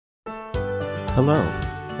Hello,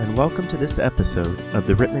 and welcome to this episode of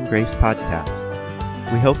the Rittman Grace Podcast.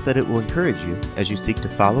 We hope that it will encourage you as you seek to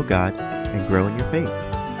follow God and grow in your faith.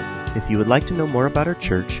 If you would like to know more about our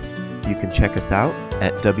church, you can check us out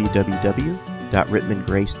at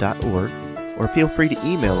www.rittmangrace.org or feel free to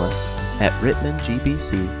email us at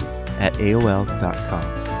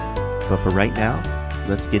rittmangbc@aol.com. But for right now,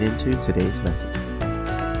 let's get into today's message.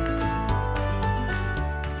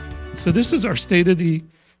 So this is our State of the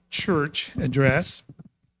Church address.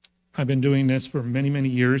 I've been doing this for many, many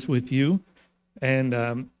years with you.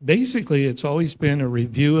 And basically, it's always been a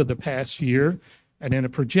review of the past year and then a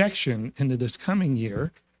projection into this coming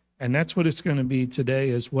year. And that's what it's going to be today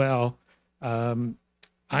as well. I'm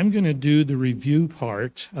going to do the review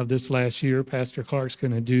part of this last year. Pastor Clark's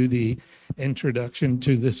going to do the introduction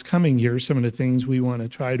to this coming year, some of the things we want to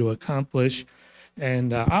try to accomplish.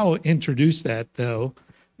 And I'll introduce that, though.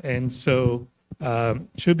 And so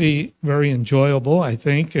should be very enjoyable, I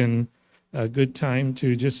think, and a good time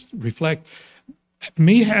to just reflect.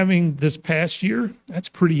 Me having this past year, that's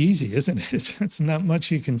pretty easy, isn't it? It's not much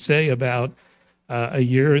you can say about a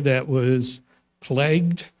year that was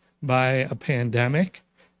plagued by a pandemic,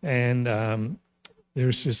 and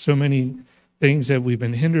there's just so many things that we've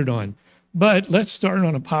been hindered on. But let's start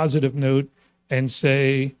on a positive note and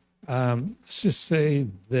say, let's just say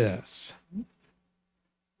this,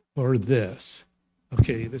 or this.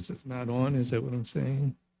 Okay, this is not on, is that what I'm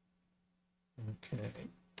saying? Okay.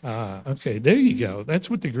 Okay, there you go. That's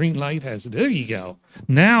what the green light has. There you go.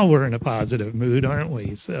 Now we're in a positive mood, aren't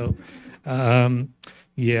we? So,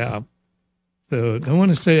 yeah. So don't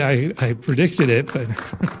want to say I predicted it, but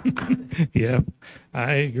yeah,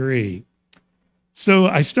 I agree. So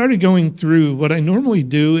I started going through, what I normally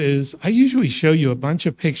do is I usually show you a bunch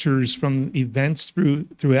of pictures from events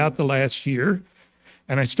throughout the last year.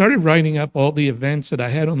 And I started writing up all the events that I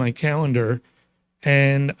had on my calendar.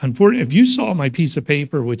 And unfortunately, if you saw my piece of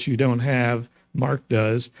paper, which you don't have, Mark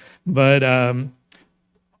does, but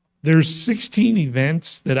there's 16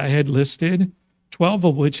 events that I had listed, 12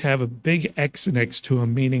 of which have a big X next to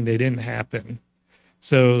them, meaning they didn't happen.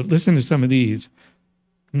 So listen to some of these.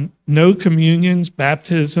 No communions,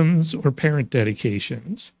 baptisms, or parent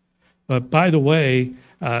dedications. But by the way,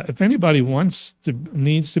 if anybody needs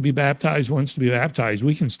to be baptized,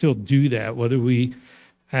 we can still do that, whether we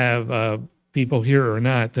have people here or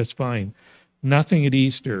not, that's fine. Nothing at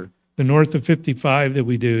Easter. The North of 55 that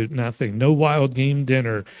we do, nothing. No wild game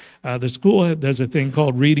dinner. The school does a thing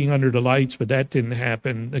called Reading Under the Lights, but that didn't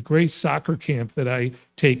happen. The Grace soccer camp that I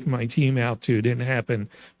take my team out to didn't happen.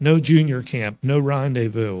 No junior camp, no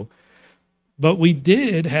rendezvous. But we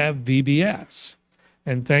did have VBS.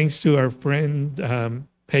 And thanks to our friend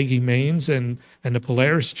Peggy Maines and the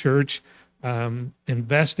Polaris Church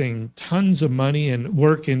investing tons of money and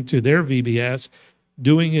work into their VBS,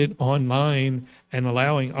 doing it online and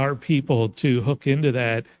allowing our people to hook into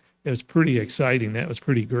that, it was pretty exciting. That was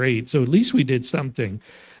pretty great. So at least we did something.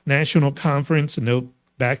 National conference, no.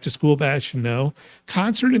 Back to school bash, no.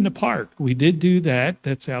 Concert in the park, we did do that.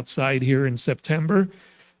 That's outside here in September.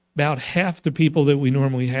 About half the people that we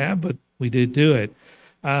normally have, but we did do it.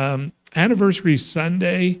 Anniversary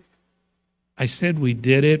Sunday, I said we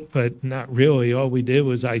did it, but not really. All we did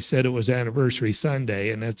was I said it was Anniversary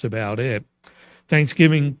Sunday, and that's about it.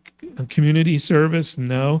 Thanksgiving community service,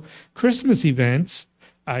 no. Christmas events,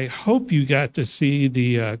 I hope you got to see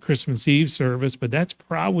the Christmas Eve service, but that's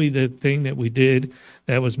probably the thing that we did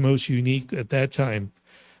that was most unique at that time.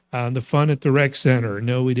 The fun at the rec center,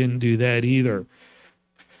 no, we didn't do that either.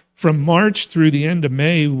 From March through the end of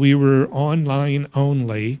May, we were online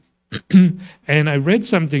only. And I read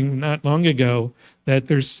something not long ago that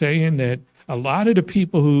they're saying that a lot of the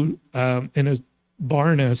people who, in a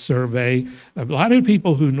Barna survey, a lot of the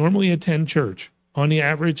people who normally attend church, on the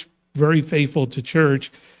average, very faithful to church,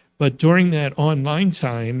 but during that online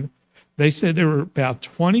time, they said there were about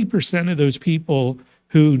 20% of those people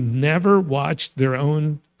who never watched their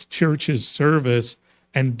own church's service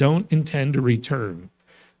and don't intend to return.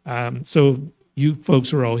 So you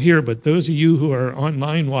folks are all here, but those of you who are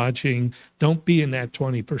online watching, don't be in that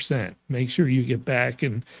 20%. Make sure you get back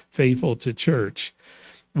and faithful to church.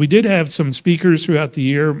 We did have some speakers throughout the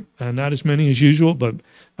year, not as many as usual, but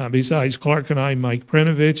besides Clark and I, Mike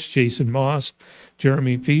Prenovich, Jason Moss,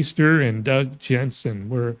 Jeremy Feaster, and Doug Jensen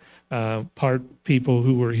were people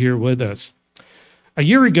who were here with us. A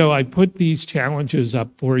year ago, I put these challenges up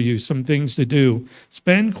for you, some things to do.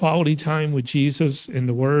 Spend quality time with Jesus in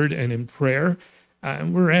the Word and in prayer.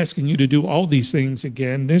 And we're asking you to do all these things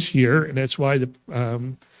again this year, and that's why the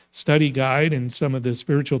study guide and some of the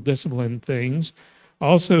spiritual discipline things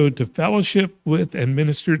also to fellowship with and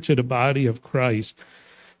minister to the body of Christ.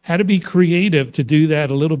 Had to be creative to do that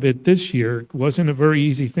a little bit this year. It wasn't a very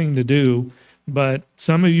easy thing to do, but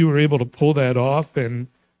some of you were able to pull that off, and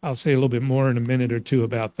I'll say a little bit more in a minute or two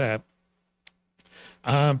about that.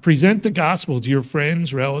 Present the gospel to your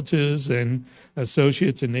friends, relatives, and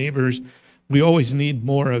associates and neighbors. We always need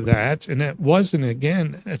more of that. And that wasn't,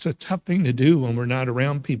 again, it's a tough thing to do when we're not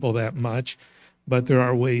around people that much, but there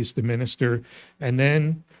are ways to minister. And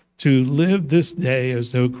then to live this day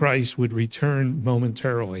as though Christ would return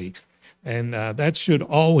momentarily. And that should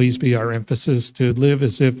always be our emphasis, to live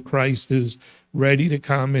as if Christ is ready to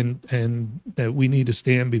come and that we need to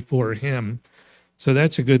stand before him. So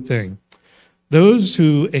that's a good thing. Those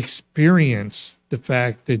who experience the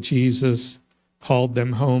fact that Jesus called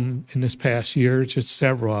them home in this past year, just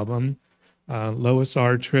several of them. Lois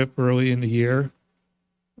R. Tripp early in the year.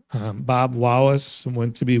 Bob Wallace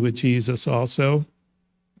went to be with Jesus also.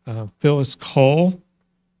 Phyllis Cole.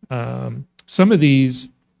 Some of these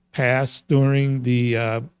passed during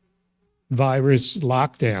the virus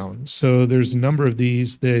lockdown. So there's a number of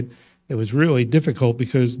these that it was really difficult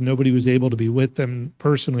because nobody was able to be with them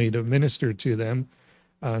personally to minister to them.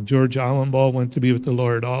 George Allenball went to be with the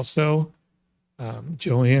Lord also.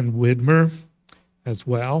 Joanne Widmer as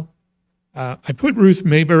well. I put Ruth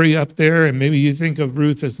Mayberry up there, and maybe you think of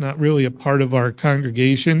Ruth as not really a part of our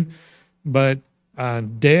congregation, but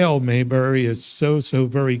Dale Mayberry is so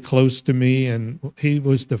very close to me, and he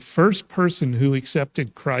was the first person who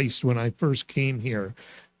accepted Christ when I first came here.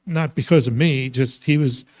 Not because of me, just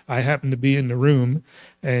I happened to be in the room,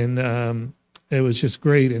 and it was just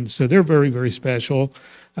great. And so they're very special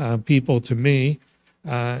people to me.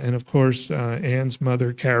 And of course, Ann's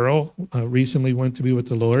mother, Carol, recently went to be with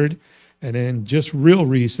the Lord. And then just real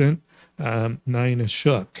recent, Nina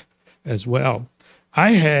Shook as well.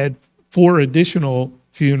 I had 4 additional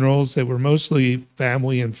funerals that were mostly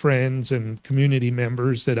family and friends and community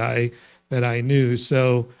members that I knew.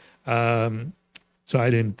 So I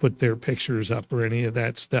didn't put their pictures up or any of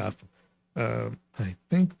that stuff. I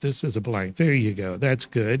think this is a blank. There you go. That's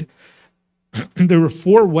good. There were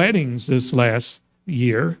 4 weddings this last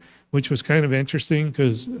year, which was kind of interesting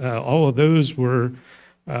because all of those were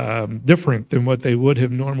different than what they would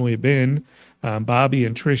have normally been. Bobby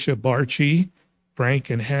and Tricia Barchi, Frank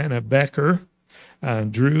and Hannah Becker,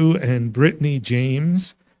 Drew and Brittany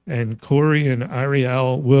James, and Corey and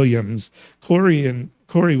Ariel Williams.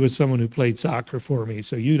 Corey was someone who played soccer for me,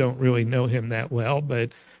 so you don't really know him that well,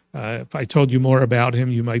 but if I told you more about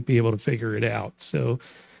him, you might be able to figure it out. So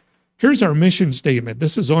here's our mission statement.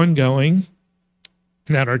 This is ongoing.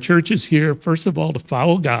 That our church is here, first of all, to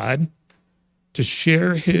follow God, to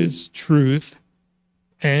share his truth,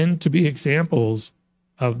 and to be examples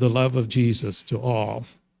of the love of Jesus to all.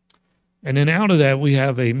 And then out of that, we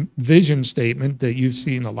have a vision statement that you've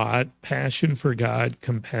seen a lot: passion for God,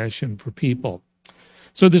 compassion for people.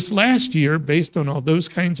 So this last year, based on all those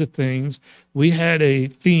kinds of things, we had a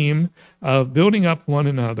theme of building up one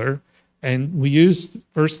another. And we used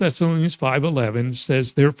 1 Thessalonians 5:11,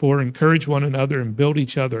 says, therefore, encourage one another and build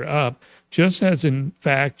each other up, just as in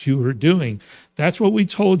fact you were doing. That's what we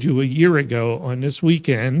told you a year ago on this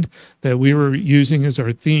weekend that we were using as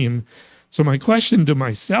our theme. So my question to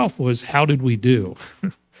myself was, how did we do?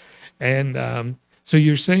 And so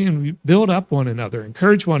you're saying we build up one another,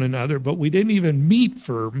 encourage one another, but we didn't even meet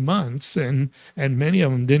for months, and many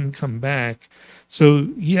of them didn't come back. So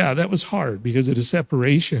yeah, that was hard because of the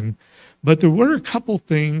separation. But there were a couple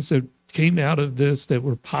things that came out of this that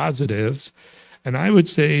were positives. And I would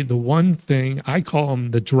say the one thing, I call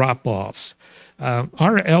them the drop-offs.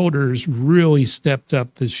 Our elders really stepped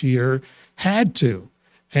up this year, had to.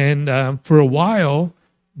 And for a while,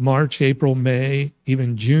 March, April, May,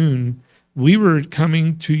 even June, we were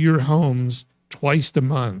coming to your homes twice a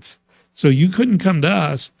month. So you couldn't come to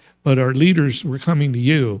us, but our leaders were coming to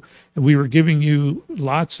you. And we were giving you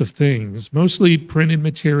lots of things, mostly printed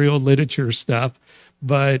material, literature stuff.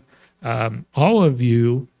 But all of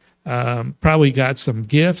you probably got some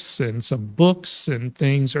gifts and some books and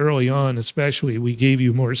things early on, especially. We gave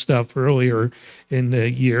you more stuff earlier in the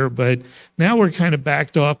year. But now we're kind of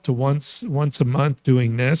backed off to once a month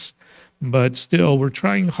doing this. But still, we're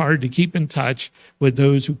trying hard to keep in touch with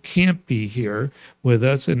those who can't be here with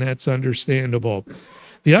us, and that's understandable.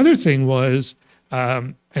 The other thing was,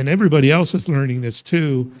 and everybody else is learning this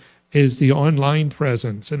too, is the online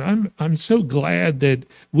presence. And I'm so glad that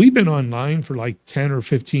we've been online for like 10 or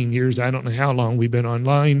 15 years. I don't know how long we've been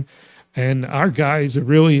online. And our guys have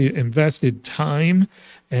really invested time,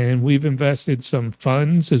 and we've invested some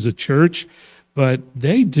funds as a church, but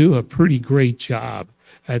they do a pretty great job.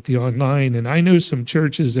 at the online. And I know some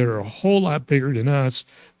churches that are a whole lot bigger than us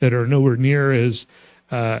that are nowhere near as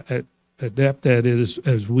adept at it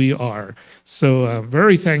as we are. So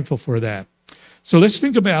very thankful for that. So let's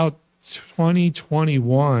think about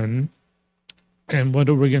 2021 and what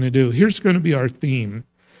are we going to do? Here's going to be our theme,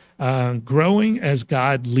 growing as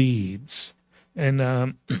God leads.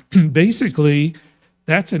 And basically,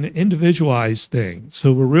 that's an individualized thing.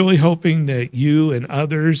 So we're really hoping that you and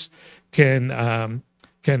others can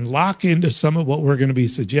lock into some of what we're going to be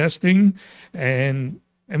suggesting, and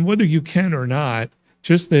whether you can or not,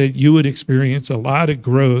 just that you would experience a lot of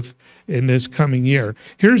growth in this coming year.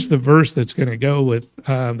 Here's the verse that's going to go with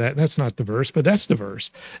that. That's not the verse, but that's the verse.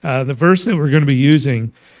 The verse that we're going to be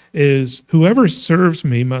using is, whoever serves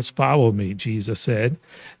me must follow me, Jesus said,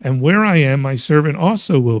 and where I am, my servant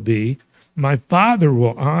also will be. My Father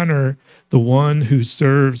will honor the one who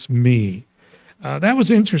serves me. That was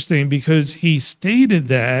interesting because he stated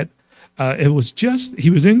that he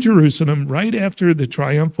was in Jerusalem right after the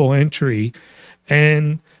triumphal entry,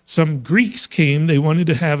 and some Greeks came. They wanted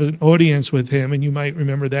to have an audience with him, and you might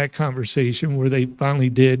remember that conversation where they finally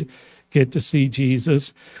did get to see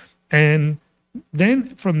Jesus. And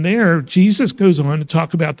then from there, Jesus goes on to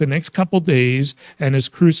talk about the next couple days and his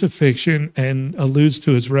crucifixion, and alludes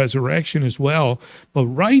to his resurrection as well. But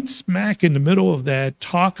right smack in the middle of that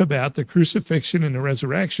talk about the crucifixion and the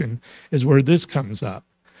resurrection is where this comes up,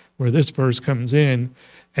 where this verse comes in.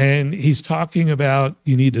 And he's talking about,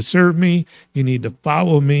 you need to serve me, you need to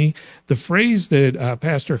follow me. The phrase that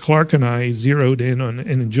Pastor Clark and I zeroed in on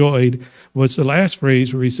and enjoyed was the last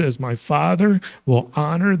phrase where he says, my Father will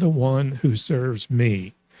honor the one who serves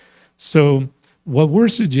me. So what we're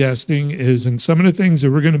suggesting is, in some of the things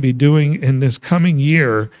that we're going to be doing in this coming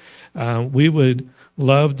year, we would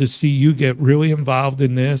love to see you get really involved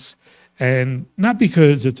in this. And not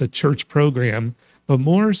because it's a church program, but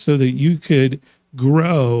more so that you could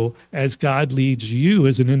grow as God leads you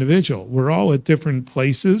as an individual. We're all at different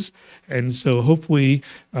places, and so hopefully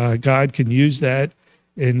God can use that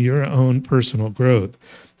in your own personal growth.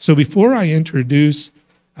 So before I introduce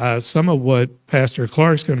some of what Pastor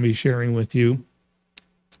Clark's going to be sharing with you,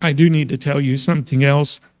 I do need to tell you something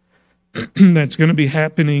else that's going to be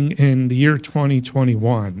happening in the year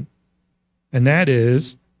 2021, and that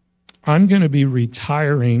is, I'm going to be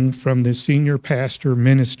retiring from the senior pastor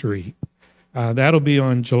ministry. That'll be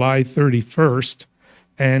on July 31st.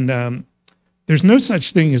 And there's no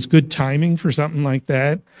such thing as good timing for something like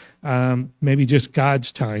that, maybe just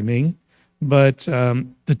God's timing. But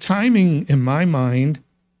the timing, in my mind,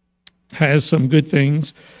 has some good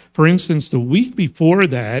things. For instance, the week before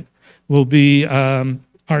that will be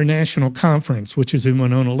our national conference, which is in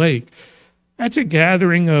Winona Lake. That's a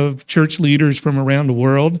gathering of church leaders from around the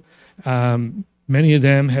world. Many of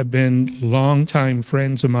them have been longtime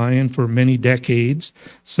friends of mine for many decades,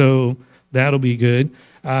 so that'll be good.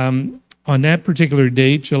 On that particular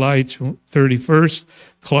date, July 31st,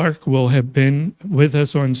 Clark will have been with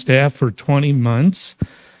us on staff for 20 months,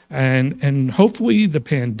 and hopefully the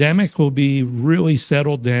pandemic will be really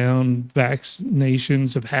settled down.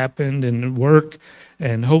 Vaccinations have happened and work,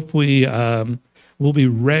 and hopefully we'll be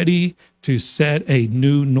ready to set a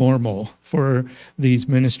new normal for these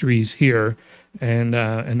ministries here. And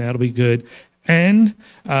that'll be good. And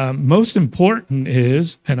most important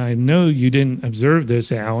is, and I know you didn't observe this,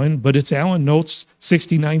 Alan, but it's Alan Nolt's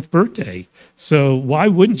 69th birthday. So why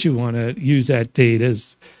wouldn't you want to use that date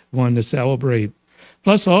as one to celebrate?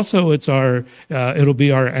 Plus, also, it'll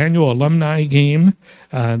be our annual alumni game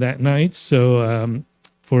that night. So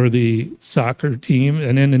for the soccer team.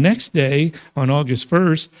 And then the next day, on August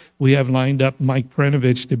 1st, we have lined up Mike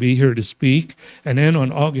Prenovich to be here to speak. And then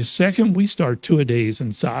on August 2nd, we start two-a-days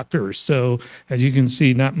in soccer. So as you can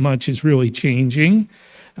see, not much is really changing.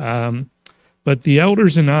 But the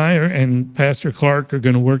elders and I and Pastor Clark are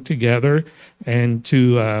going to work together and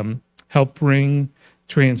to help bring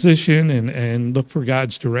transition and look for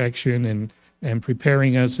God's direction and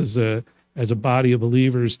preparing us as a body of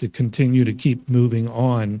believers to continue to keep moving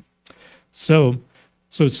on. So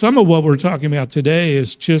some of what we're talking about today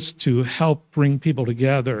is just to help bring people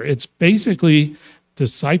together. It's basically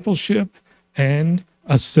discipleship and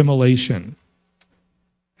assimilation.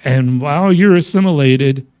 And while you're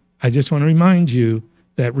assimilated, I just want to remind you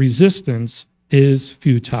that resistance is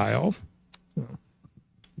futile.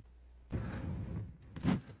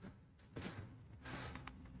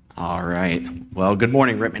 All right. Well, good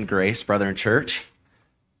morning, Rittman Grace, Brethren Church.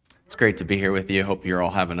 It's great to be here with you. Hope you're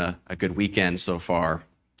all having a good weekend so far.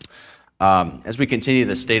 As we continue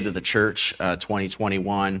the State of the Church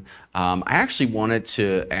 2021, I actually wanted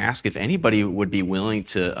to ask if anybody would be willing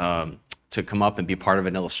to to come up and be part of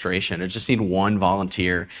an illustration. I just need one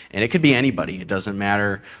volunteer, and it could be anybody. It doesn't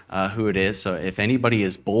matter who it is. So if anybody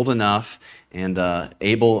is bold enough and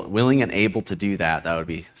willing and able to do that, that would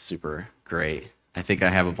be super great. I think I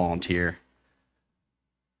have a volunteer.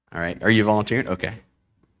 All right. Are you volunteering? Okay.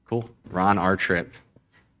 Cool. Ron R. Tripp.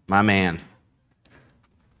 My man.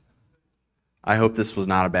 I hope this was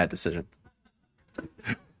not a bad decision.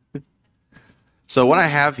 So what I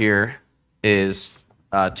have here is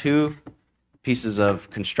 2 pieces of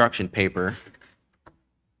construction paper.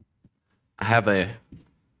 I have a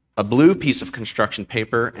blue piece of construction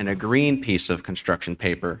paper and a green piece of construction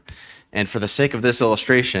paper. And for the sake of this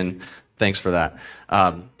illustration, thanks for that,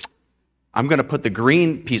 I'm going to put the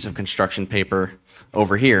green piece of construction paper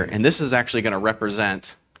over here, and this is actually going to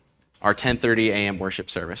represent our 10:30 a.m. worship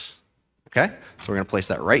service. Okay? So we're going to place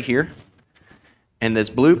that right here. And this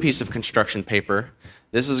blue piece of construction paper,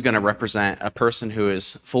 this is going to represent a person who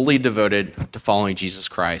is fully devoted to following Jesus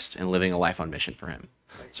Christ and living a life on mission for him.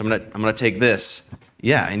 So I'm going to take this,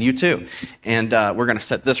 yeah, and you too, and we're going to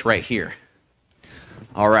set this right here.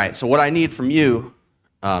 All right, so what I need from you,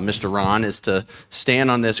 Mr. Ron, is to stand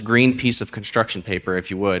on this green piece of construction paper, if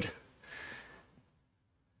you would.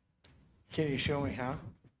 Can you show me how?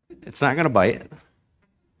 It's not going to bite.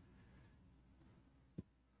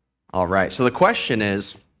 All right, so the question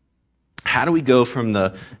is, how do we go from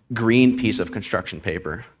the green piece of construction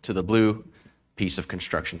paper to the blue piece of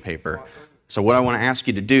construction paper? So what I want to ask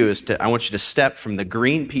you to do is I want you to step from the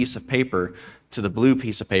green piece of paper to the blue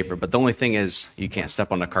piece of paper, but the only thing is you can't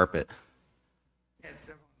step on the carpet. Can't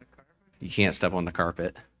step on the carpet? You can't step on the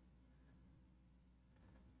carpet.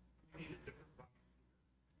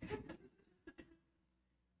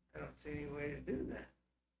 I don't see any way to do that.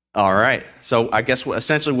 All right, so I guess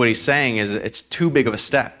essentially what he's saying is it's too big of a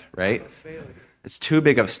step, right? It's too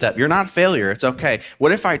big of a step. You're not a failure. It's okay.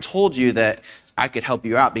 What if I told you that I could help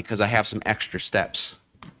you out because I have some extra steps?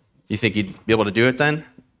 You think you'd be able to do it then?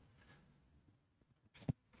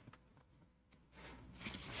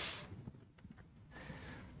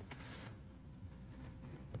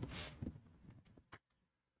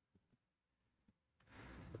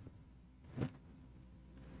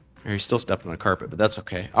 Or he's still stepping on the carpet, but that's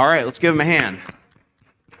okay. All right, let's give him a hand.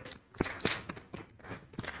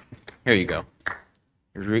 Here you go.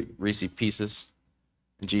 Here's Reese Pieces.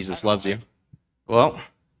 And Jesus loves you. Well,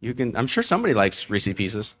 you can. I'm sure somebody likes Reese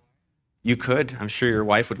Pieces. You could. I'm sure your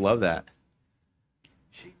wife would love that.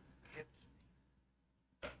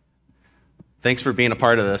 Thanks for being a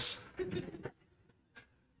part of this.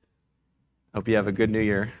 Hope you have a good new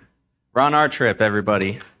year. Ron R. Tripp,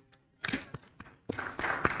 everybody.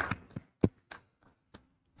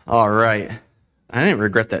 All right. I didn't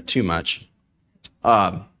regret that too much.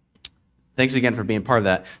 Thanks again for being part of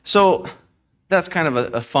that. So that's kind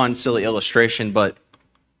of a fun, silly illustration, but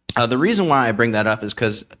the reason why I bring that up is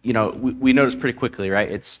because, we notice pretty quickly,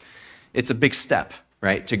 right? It's a big step,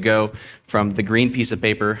 right, to go from the green piece of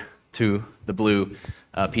paper to the blue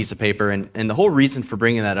piece of paper. And the whole reason for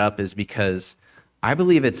bringing that up is because I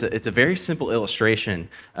believe it's a very simple illustration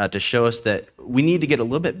to show us that we need to get a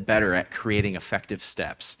little bit better at creating effective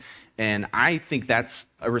steps. And I think that's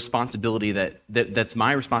a responsibility that's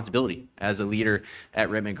my responsibility as a leader at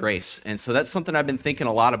Rittman Grace. And so that's something I've been thinking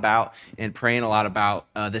a lot about and praying a lot about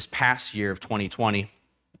this past year of 2020.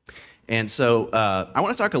 And so I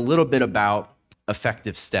want to talk a little bit about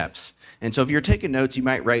effective steps. And so if you're taking notes, you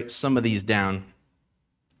might write some of these down.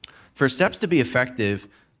 For steps to be effective,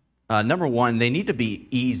 number one, they need to be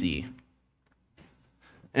easy.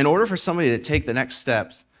 In order for somebody to take the next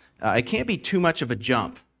steps, it can't be too much of a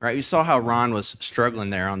jump, right? You saw how Ron was struggling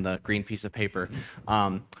there on the green piece of paper.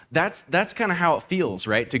 That's kind of how it feels,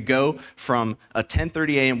 right? To go from a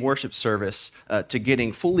 10:30 a.m. worship service to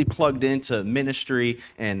getting fully plugged into ministry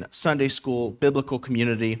and Sunday school, biblical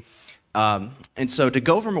community. And so to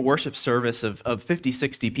go from a worship service of 50,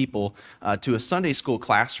 60 people to a Sunday school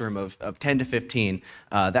classroom of 10 to 15,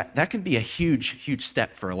 that can be a huge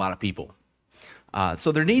step for a lot of people.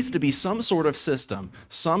 So there needs to be some sort of system,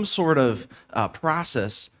 some sort of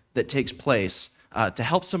process that takes place to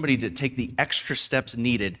help somebody to take the extra steps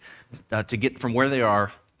needed to get from where they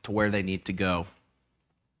are to where they need to go.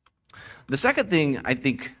 The second thing I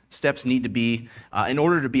think steps need to be, in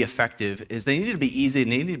order to be effective, is they need to be easy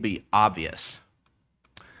and they need to be obvious.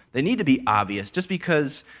 They need to be obvious. Just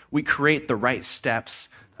because we create the right steps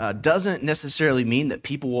doesn't necessarily mean that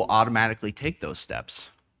people will automatically take those steps.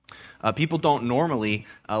 People don't normally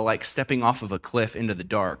like stepping off of a cliff into the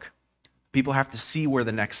dark. People have to see where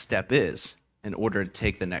the next step is in order to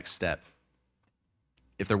take the next step,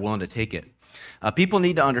 if they're willing to take it. People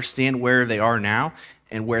need to understand where they are now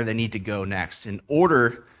and where they need to go next. In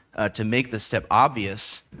order to make this step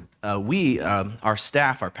obvious, our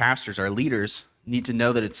staff, our pastors, our leaders, need to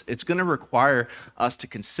know that it's going to require us to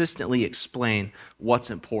consistently explain what's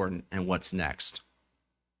important and what's next.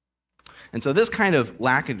 And so this kind of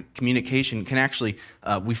lack of communication can actually,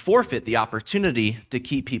 we forfeit the opportunity to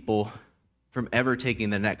keep people from ever taking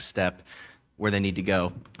the next step where they need to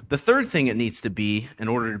go. The third thing it needs to be, in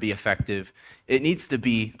order to be effective, it needs to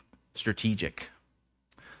be strategic.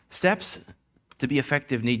 Steps to be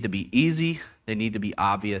effective need to be easy, they need to be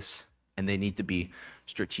obvious, and they need to be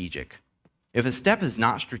strategic. If a step is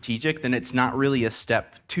not strategic, then it's not really a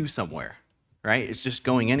step to somewhere, right? It's just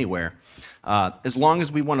going anywhere. As long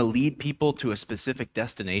as we want to lead people to a specific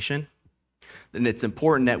destination, then it's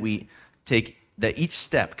important that each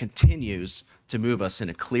step continues to move us in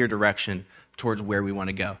a clear direction towards where we want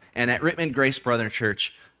to go. And at Rittman Grace Brethren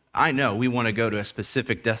Church, I know we want to go to a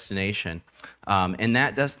specific destination, and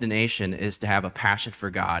that destination is to have a passion for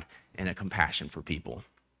God and a compassion for people.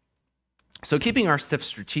 So keeping our steps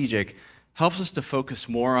strategic helps us to focus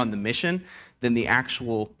more on the mission than the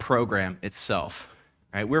actual program itself.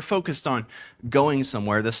 Right? We're focused on going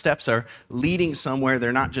somewhere. The steps are leading somewhere.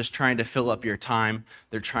 They're not just trying to fill up your time.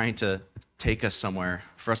 They're trying to take us somewhere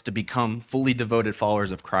for us to become fully devoted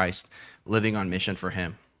followers of Christ, living on mission for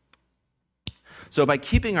Him. So by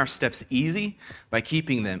keeping our steps easy, by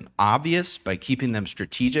keeping them obvious, by keeping them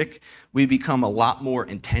strategic, we become a lot more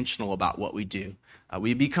intentional about what we do.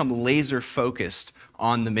 We become laser focused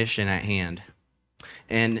on the mission at hand.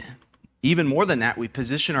 And even more than that, we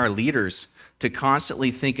position our leaders to constantly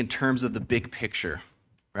think in terms of the big picture,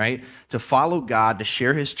 right? To follow God, to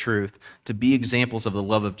share His truth, to be examples of the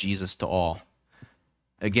love of Jesus to all.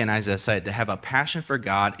 Again, as I said, to have a passion for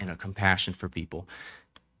God and a compassion for people.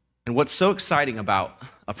 And what's so exciting about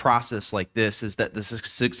a process like this is that the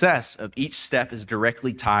success of each step is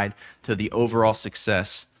directly tied to the overall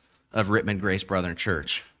success of Rittman Grace Brethren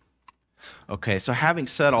Church. Okay, so having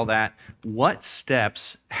said all that, what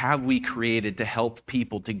steps have we created to help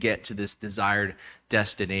people to get to this desired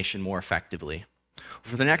destination more effectively?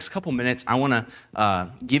 For the next couple minutes, I want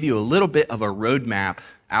to give you a little bit of a roadmap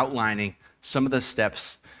outlining some of the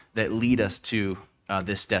steps that lead us to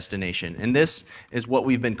this destination. And this is what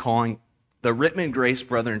we've been calling the Rittman Grace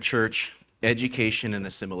Brethren Church education and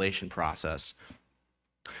assimilation process.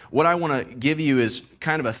 What I want to give you is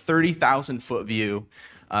kind of a 30,000-foot view,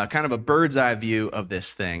 kind of a bird's eye view of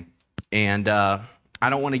this thing. And I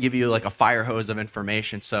don't want to give you like a fire hose of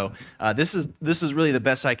information. So this is really the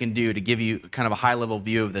best I can do to give you kind of a high-level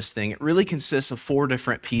view of this thing. It really consists of 4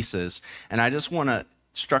 different pieces. And I just want to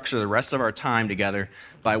structure the rest of our time together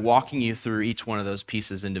by walking you through each one of those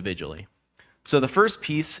pieces individually. So the first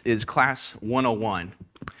piece is Class 101.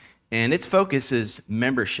 And its focus is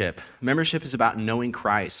membership. Membership is about knowing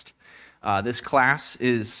Christ. This class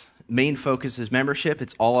main focus is membership.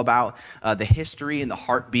 It's all about the history and the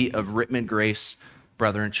heartbeat of Rittman Grace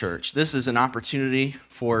Brethren Church. This is an opportunity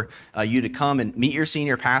for you to come and meet your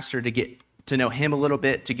senior pastor, to get to know him a little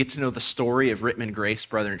bit, to get to know the story of Rittman Grace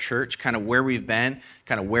Brethren Church, kind of where we've been,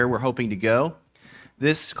 kind of where we're hoping to go.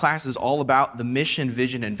 This class is all about the mission,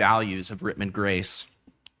 vision, and values of Rittman Grace,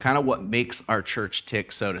 kind of what makes our church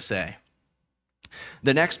tick, so to say.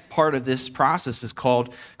 The next part of this process is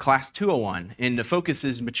called Class 201, and the focus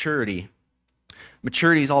is maturity.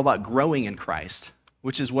 Maturity is all about growing in Christ,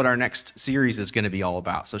 which is what our next series is going to be all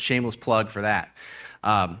about. So shameless plug for that.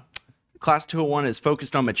 Class 201 is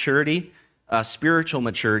focused on maturity. Spiritual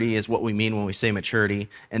maturity is what we mean when we say maturity.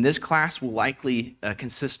 And this class will likely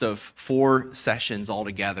consist of 4 sessions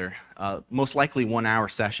altogether, most likely 1-hour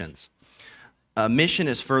sessions. Mission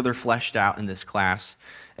is further fleshed out in this class.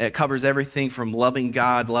 It covers everything from loving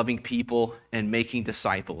God, loving people, and making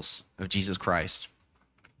disciples of Jesus Christ.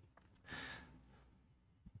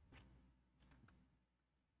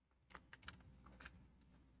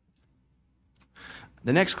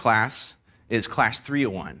 The next class is Class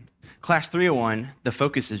 301. Class 301, the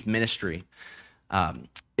focus is ministry.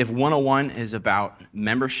 If 101 is about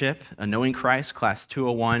membership, knowing Christ, Class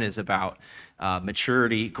 201 is about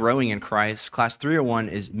maturity, growing in Christ. Class 301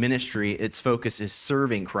 is ministry. Its focus is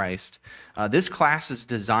serving Christ. This class is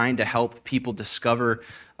designed to help people discover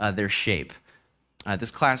their shape. This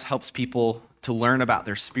class helps people to learn about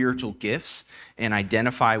their spiritual gifts and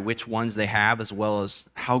identify which ones they have, as well as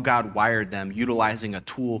how God wired them, utilizing a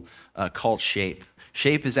tool called SHAPE.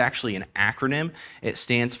 SHAPE is actually an acronym. It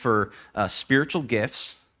stands for spiritual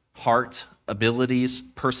gifts, heart, abilities,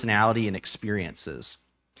 personality, and experiences.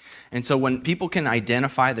 And so when people can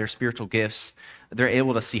identify their spiritual gifts, they're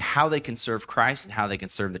able to see how they can serve Christ and how they can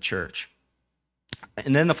serve the church.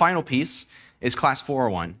 And then the final piece is Class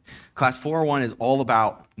 401. Class 401 is all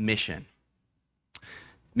about mission.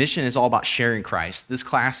 Mission is all about sharing Christ. This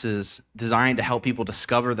class is designed to help people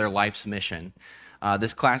discover their life's mission.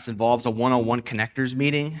 This class involves a one-on-one connectors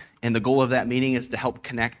meeting, and the goal of that meeting is to help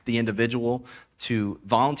connect the individual to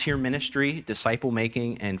volunteer ministry, disciple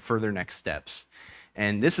making, and further next steps.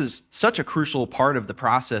 And this is such a crucial part of the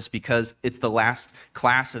process because it's the last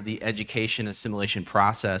class of the education assimilation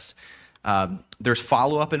process. There's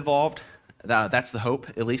follow-up involved. That's the hope,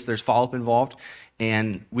 at least there's follow-up involved,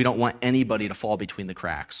 and we don't want anybody to fall between the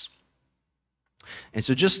cracks. And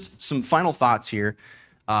so just some final thoughts here.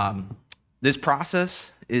 This process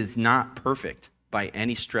is not perfect by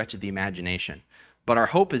any stretch of the imagination, but our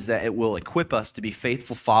hope is that it will equip us to be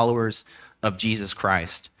faithful followers of Jesus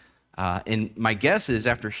Christ. And my guess is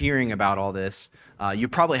after hearing about all this, you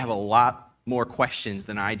probably have a lot more questions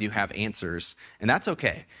than I do have answers, and that's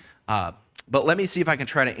okay. But let me see if I can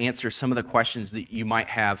try to answer some of the questions that you might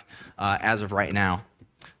have as of right now.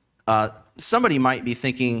 Somebody might be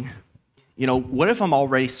thinking, what if I'm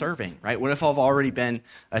already serving, right? What if I've already been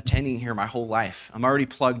attending here my whole life? I'm already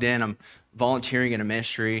plugged in. I'm volunteering in a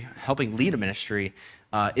ministry, helping lead a ministry.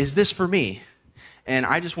 Is this for me? And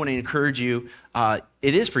I just want to encourage you,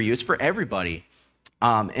 it is for you. It's for everybody.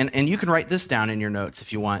 And you can write this down in your notes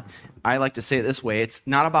if you want. I like to say it this way. It's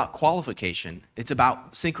not about qualification. It's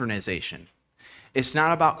about synchronization. It's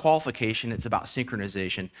not about qualification. It's about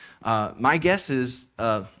synchronization. My guess is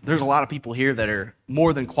there's a lot of people here that are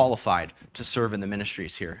more than qualified to serve in the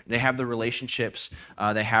ministries here. They have the relationships.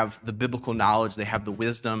 They have the biblical knowledge. They have the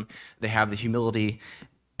wisdom. They have the humility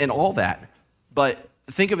and all that. But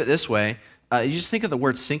think of it this way. You just think of the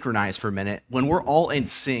word synchronize for a minute. When we're all in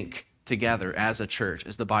sync together as a church,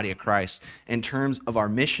 as the body of Christ, in terms of our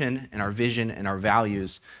mission and our vision and our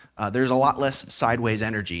values, there's a lot less sideways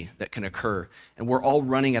energy that can occur. And we're all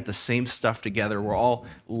running at the same stuff together. We're all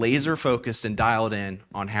laser focused and dialed in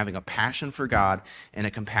on having a passion for God and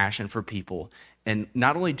a compassion for people. And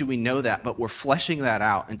not only do we know that, but we're fleshing that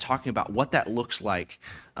out and talking about what that looks like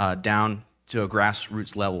down to a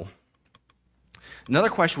grassroots level. Another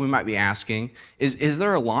question we might be asking is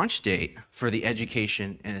there a launch date for the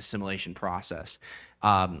education and assimilation process?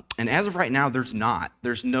 And as of right now, there's not.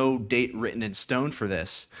 There's no date written in stone for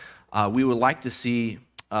this. We would like to see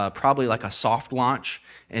probably like a soft launch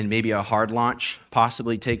and maybe a hard launch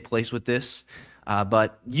possibly take place with this.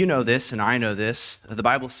 But you know this and I know this. The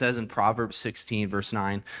Bible says in Proverbs 16, verse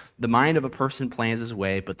 9, the mind of a person plans his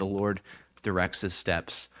way, but the Lord directs his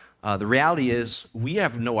steps. The reality is we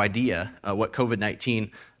have no idea what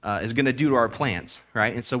COVID-19 is going to do to our plans,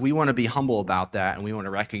 right? And so we want to be humble about that, and we want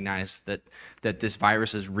to recognize that this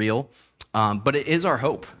virus is real. But it is our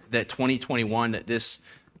hope that 2021, that this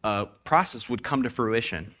process would come to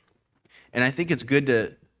fruition. And I think it's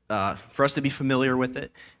good for us to be familiar with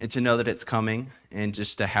it and to know that it's coming and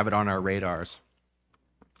just to have it on our radars.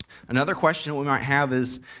 Another question we might have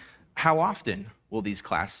is, how often will these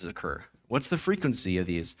classes occur? What's the frequency of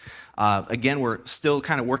these? Again, we're still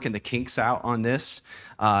kind of working the kinks out on this.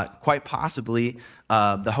 Quite possibly,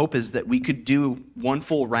 the hope is that we could do one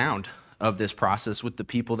full round of this process with the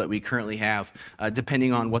people that we currently have,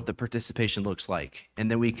 depending on what the participation looks like. And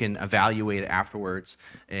then we can evaluate it afterwards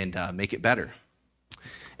and make it better.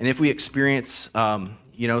 And if we experience some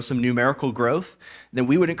numerical growth, then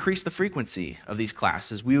we would increase the frequency of these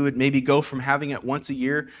classes. We would maybe go from having it once a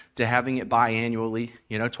year to having it biannually.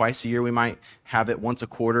 Twice a year, we might have it once a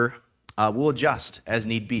quarter. We'll adjust as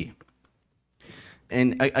need be.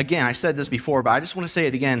 And again, I said this before, but I just want to say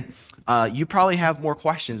it again. You probably have more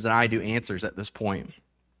questions than I do answers at this point.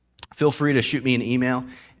 Feel free to shoot me an email,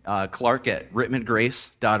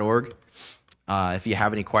 clark@rittmangrace.org. If you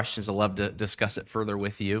have any questions, I'd love to discuss it further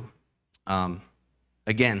with you.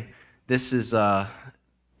 Again, this is a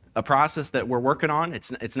process that we're working on.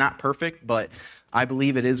 It's not perfect, but I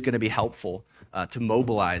believe it is going to be helpful to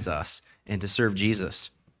mobilize us and to serve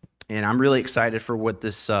Jesus. And I'm really excited for what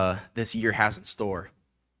this year has in store.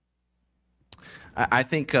 I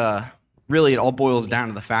think really it all boils down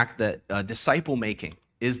to the fact that disciple making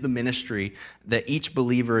is the ministry that each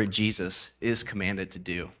believer in Jesus is commanded to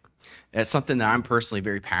do. It's something that I'm personally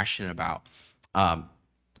very passionate about.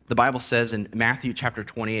 The Bible says in Matthew chapter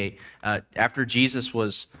 28, after Jesus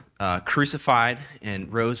was crucified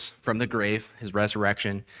and rose from the grave, his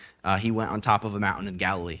resurrection, he went on top of a mountain in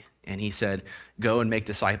Galilee. And he said, go and make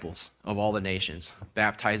disciples of all the nations,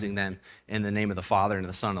 baptizing them in the name of the Father and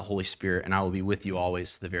the Son and the Holy Spirit, and I will be with you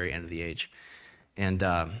always to the very end of the age. And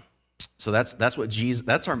So that's what Jesus,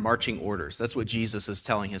 that's our marching orders. That's what Jesus is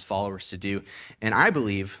telling his followers to do. And I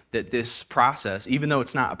believe that this process, even though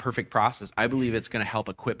it's not a perfect process, I believe it's going to help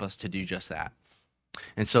equip us to do just that.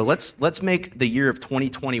 And so let's make the year of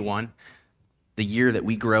 2021 the year that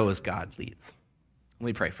we grow as God leads. Let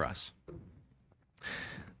me pray for us.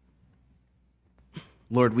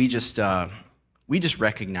 Lord, we just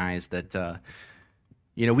recognize that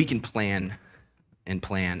we can plan and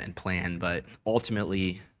plan and plan, but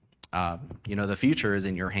ultimately, the future is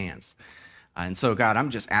in your hands. And so, God, I'm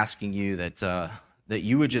just asking you that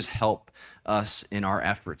you would just help us in our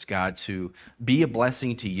efforts, God, to be a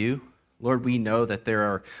blessing to you. Lord, we know that there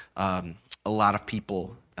are a lot of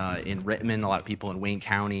people in Rittman, a lot of people in Wayne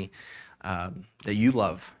County that you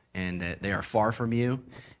love, and that they are far from you.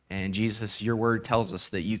 And Jesus, your word tells us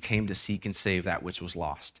that you came to seek and save that which was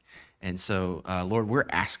lost. And so, Lord, we're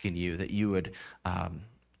asking you that you would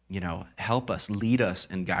help us, lead us,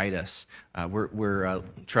 and guide us. We're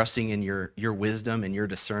trusting in your wisdom and your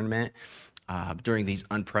discernment during these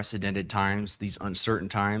unprecedented times, these uncertain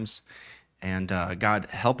times. And God,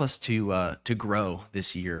 help us to grow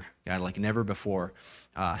this year, God, like never before.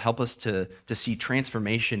 Help us to see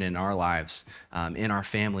transformation in our lives, in our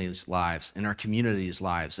families' lives, in our communities'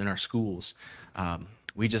 lives, in our schools.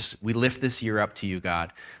 We lift this year up to you,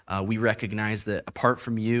 God. We recognize that apart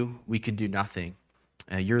from you, we can do nothing.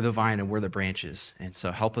 You're the vine and we're the branches. And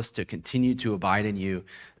so help us to continue to abide in you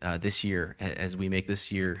this year as we make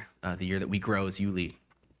this year the year that we grow as you lead.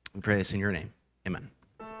 We pray this in your name. Amen.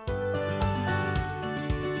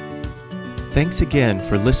 Thanks again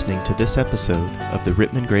for listening to this episode of the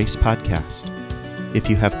Rittman Grace Podcast. If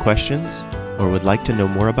you have questions or would like to know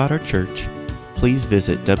more about our church, please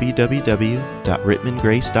visit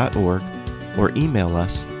www.rittmangrace.org or email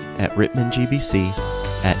us at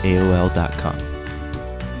rittmangbc@aol.com.